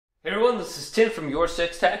Hey everyone, this is Tim from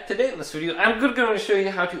YourSixGaming. Today in this video, I'm going to show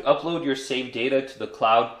you how to upload your saved data to the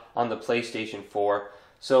cloud on the PlayStation 4.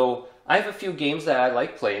 So I have a few games that I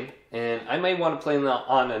like playing, and I may want to play them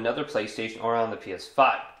on another PlayStation or on the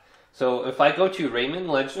PS5. So if I go to Rayman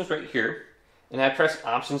Legends right here, and I press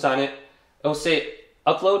options on it, it'll say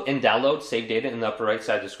upload and download saved data in the upper right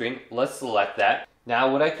side of the screen. Let's select that.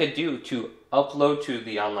 Now what I could do to upload to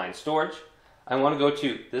the online storage, I want to go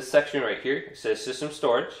to this section right here. It says system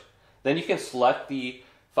storage. Then you can select the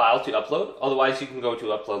file to upload. Otherwise, you can go to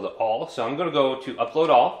upload all. So I'm going to go to upload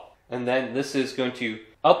all. And then this is going to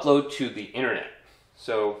upload to the internet.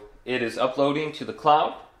 So it is uploading to the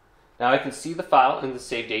cloud. Now I can see the file and the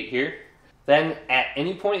save date here. Then at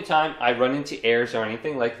any point in time I run into errors or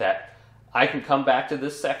anything like that, I can come back to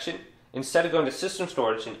this section. Instead of going to system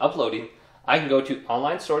storage and uploading, I can go to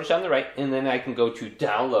online storage on the right, and then I can go to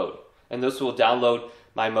download. And this will download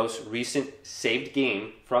my most recent saved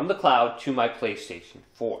game from the cloud to my PlayStation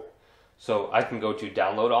 4. So I can go to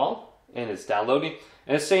download all, and it's downloading.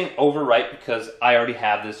 And it's saying overwrite because I already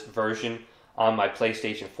have this version on my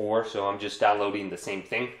PlayStation 4, so I'm just downloading the same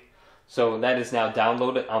thing. So that is now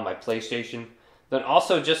downloaded on my PlayStation. Then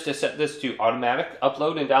also, just to set this to automatic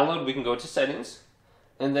upload and download, we can go to settings,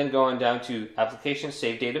 and then go on down to application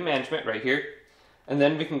save data management right here, and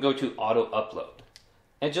then we can go to auto upload.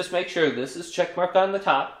 And just make sure this is checkmarked on the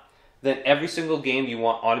top. Then every single game you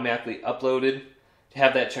want automatically uploaded to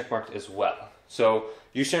have that checkmarked as well. So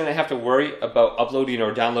you shouldn't have to worry about uploading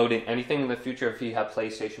or downloading anything in the future if you have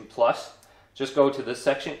PlayStation Plus. Just go to this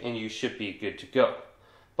section and you should be good to go.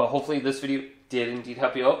 But hopefully this video did indeed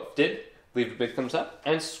help you out. If it did, leave a big thumbs up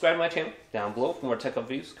and subscribe to my channel down below for more tech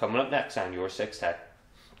videos coming up next on YourSixGaming.